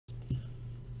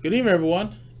Good evening,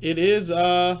 everyone. It is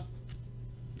August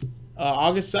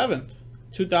 7th,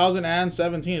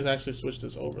 2017. Let's actually switch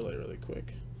this overlay really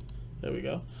quick. There we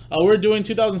go. We're doing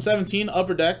 2017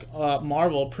 Upper Deck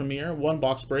Marvel Premiere one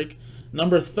box break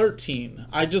number 13.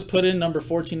 I just put in number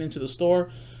 14 into the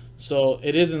store, so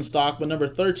it is in stock, but number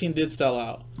 13 did sell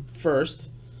out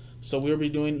first. So we'll be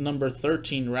doing number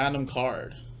 13 random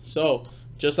card. So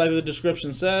just like the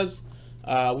description says,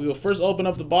 we will first open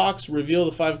up the box, reveal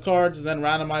the 5 cards, and then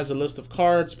randomize a list of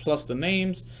cards plus the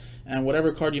names, and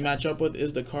whatever card you match up with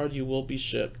is the card you will be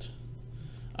shipped.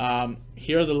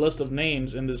 Here are the list of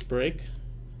names in this break,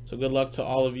 so good luck to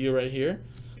all of you right here.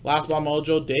 Last Ball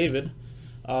Mojo, David.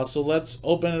 So let's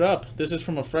open it up. This is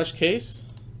from a fresh case,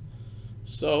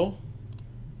 so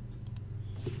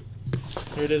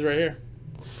here it is right here.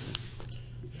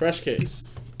 Fresh case.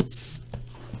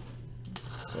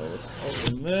 So let's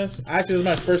open this. Actually, this is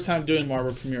my first time doing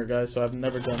Marvel Premiere, guys, so I've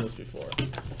never done this before.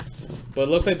 But it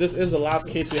looks like this is the last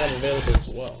case we have available as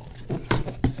well.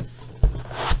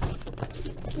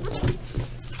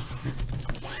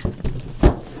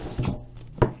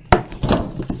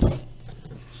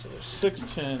 So there's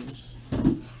 6 tins.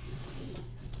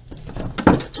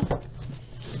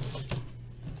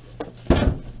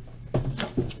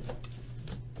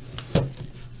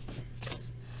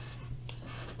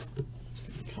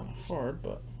 Hard,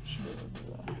 but should be able to do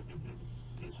that.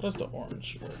 How does the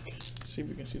orange work? Let's see if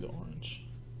we can see the orange.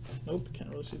 Nope, can't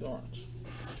really see the orange.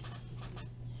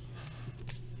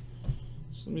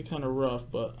 It's gonna be kind of rough,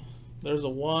 but there's a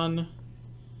 1,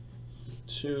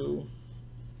 2,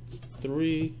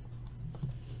 3,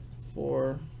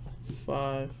 4,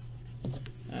 5,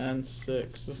 and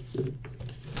 6.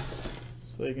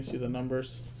 So you can see the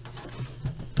numbers.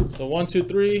 So 1, 2,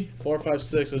 3, 4, 5,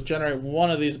 6. Let's generate one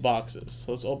of these boxes.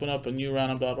 So let's open up a new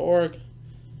random.org.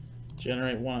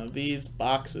 Generate one of these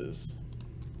boxes.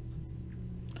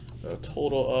 A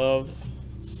total of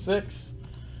 6.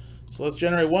 So let's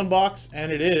generate one box,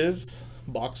 and it is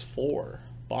box 4.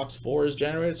 Box 4 is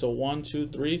generated. So 1, 2,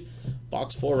 3.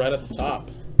 Box 4 right at the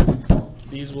top.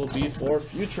 These will be for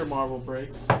future Marvel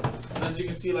breaks. And as you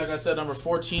can see, like I said, number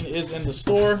 14 is in the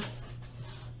store.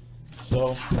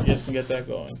 So you guys can get that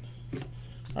going.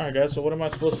 Alright guys, so what am I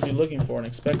supposed to be looking for and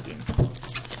expecting?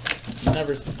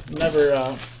 Never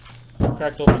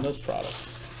cracked open this product.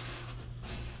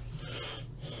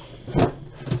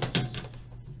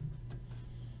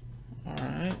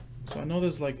 Alright, so I know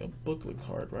there's like a booklet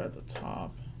card right at the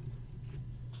top.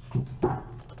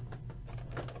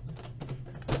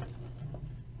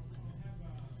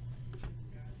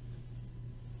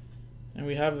 And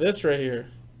we have this right here.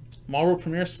 Marvel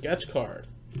Premiere sketch card.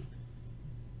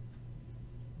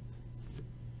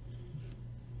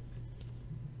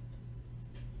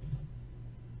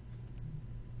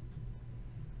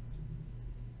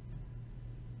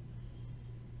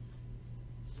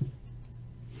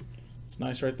 It's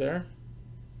nice right there.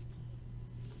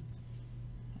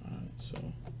 Alright, so I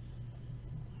don't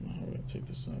know how we're going to take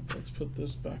this up. Let's put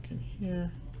this back in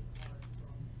here.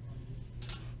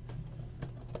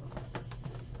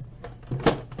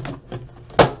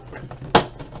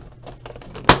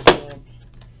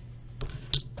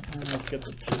 Let's get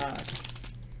the pack.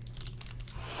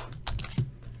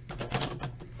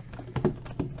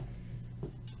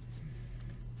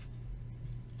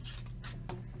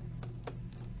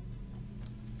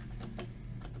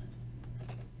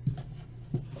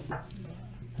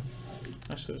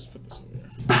 Actually, let's put this over here.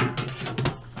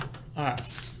 Alright.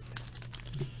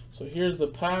 So here's the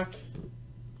pack.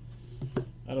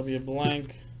 That'll be a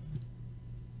blank.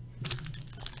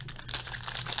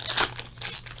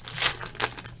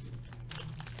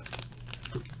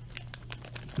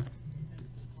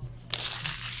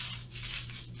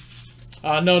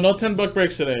 No 10-buck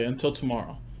breaks today until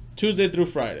tomorrow. Tuesday through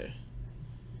Friday.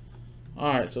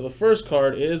 Alright, so the first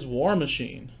card is War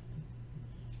Machine.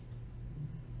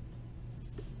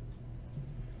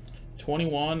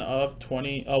 121 of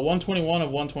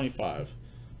 125.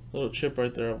 Little chip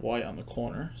right there of white on the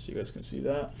corner, so you guys can see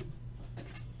that.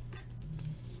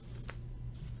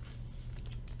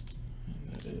 And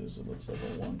that is, it looks like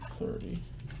a 130.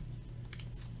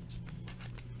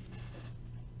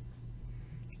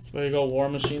 So there you go, War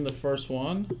Machine, the first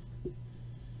one.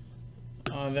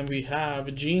 Then we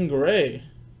have Jean Grey.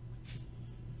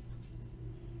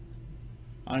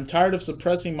 I'm tired of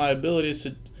suppressing my abilities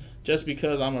just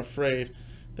because I'm afraid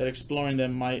that exploring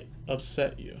them might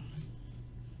upset you.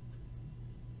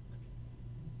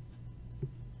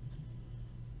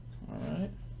 All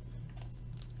right.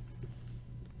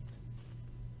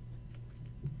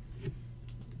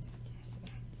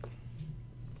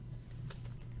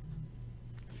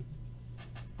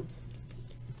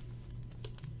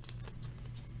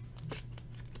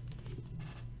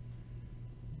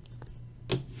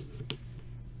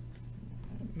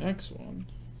 Next one.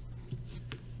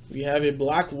 We have a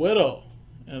Black Widow,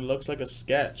 and it looks like a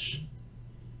sketch.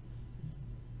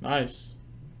 Nice.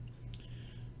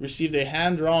 Received a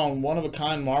hand-drawn,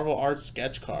 one-of-a-kind Marvel Art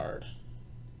sketch card.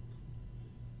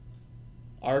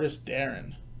 Artist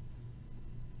Darren.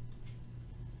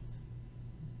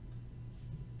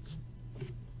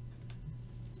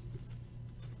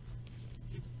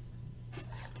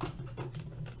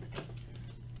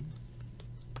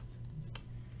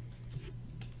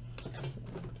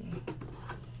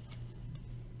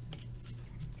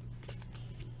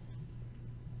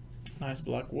 Nice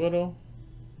Black Widow.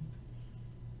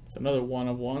 It's another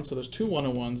 1-of-1. So there's 2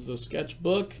 1-of-1s. The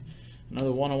sketchbook,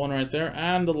 another 1-of-1 right there.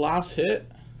 And the last hit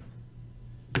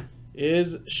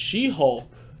is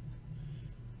She-Hulk.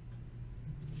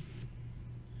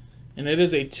 And it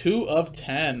is a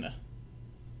 2-of-10.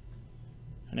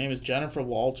 Her name is Jennifer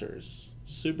Walters.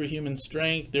 Superhuman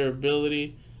strength,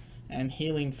 durability, and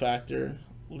healing factor,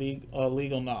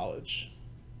 legal knowledge.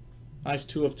 Nice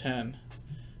 2-of-10.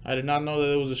 I did not know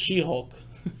that it was a She-Hulk.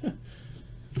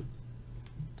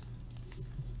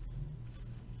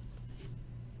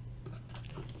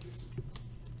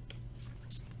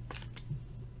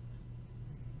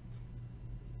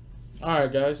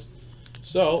 Alright guys,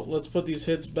 so let's put these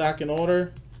hits back in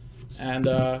order. And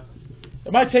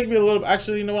it might take me a little,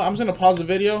 actually, you know what, I'm just going to pause the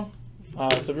video. So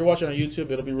if you're watching on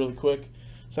YouTube, it'll be really quick.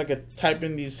 So I could type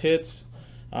in these hits.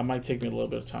 Might take me a little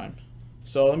bit of time.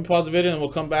 So let me pause the video and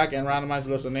we'll come back and randomize the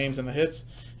list of names and the hits.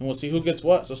 And we'll see who gets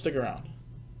what, so stick around.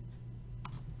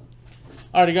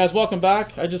 Alrighty guys, welcome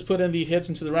back. I just put in the hits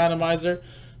into the randomizer.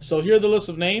 So here are the list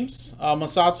of names.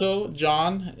 Masato,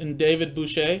 John, and David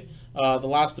Boucher. The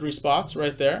last 3 spots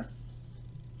right there.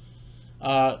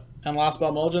 And last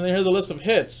spot Mojo. And then here are the list of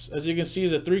hits. As you can see,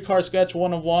 is a 3-card sketch,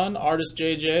 1-of-1, artist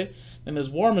JJ. Then there's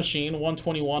War Machine,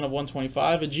 121 of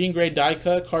 125. A Jean Grey die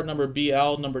cut, card number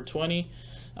BL, number 20.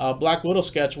 Black Widow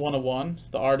sketch, 1-of-1,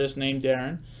 the artist named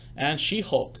Darren. And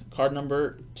She-Hulk, card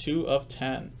number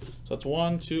 2-of-10. So it's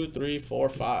 1, 2, 3, 4,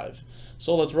 5.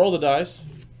 So let's roll the dice.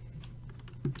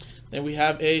 Then we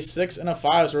have a 6 and a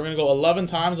 5. So we're going to go 11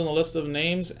 times on the list of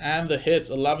names and the hits.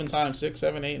 11 times. 6,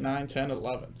 7, 8, 9, 10,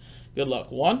 11. Good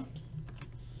luck. 1,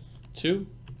 2,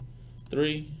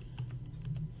 3,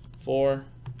 4,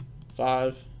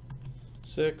 5,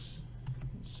 6,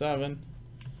 7,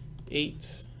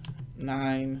 8,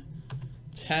 9,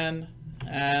 10,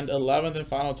 and 11th and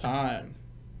final time.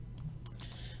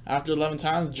 After 11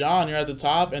 times, John, you're at the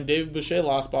top, and David Boucher,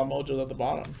 last spot Mojo, at the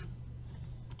bottom.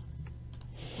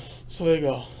 So there you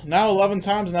go. Now 11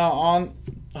 times now on,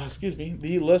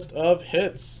 the list of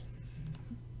hits.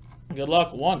 Good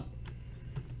luck. 1,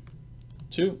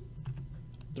 2,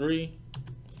 3,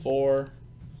 4,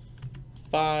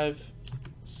 5,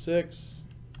 6,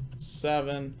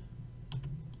 7,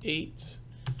 8,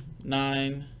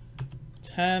 9,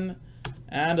 10,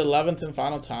 and 11th and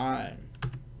final time.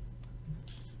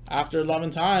 After 11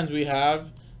 times, we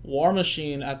have War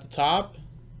Machine at the top,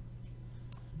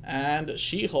 and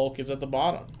She-Hulk is at the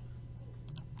bottom.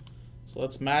 So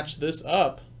let's match this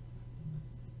up.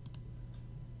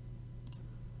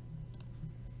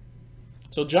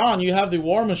 So John, you have the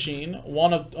War Machine,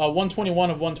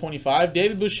 121 of 125.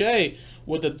 David Boucher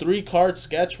with the 3-card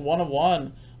sketch,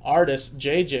 1-of-1, artist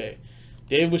JJ.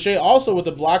 David Boucher also with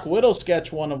the Black Widow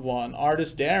sketch, 1-of-1,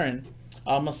 artist Darren.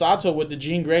 Masato with the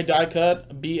Jean Grey die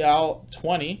cut, BL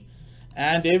 20.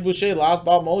 And David Boucher, last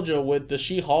spot Mojo, with the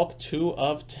She-Hulk,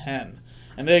 2-of-10.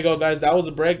 And there you go, guys. That was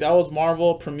a break. That was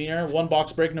Marvel Premiere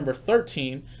 1-box break number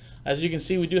 13. As you can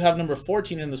see, we do have number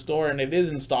 14 in the store, and it is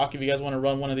in stock if you guys want to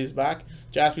run one of these back.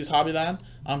 Jaspys Hobbyland.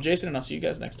 I'm Jason, and I'll see you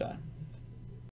guys next time.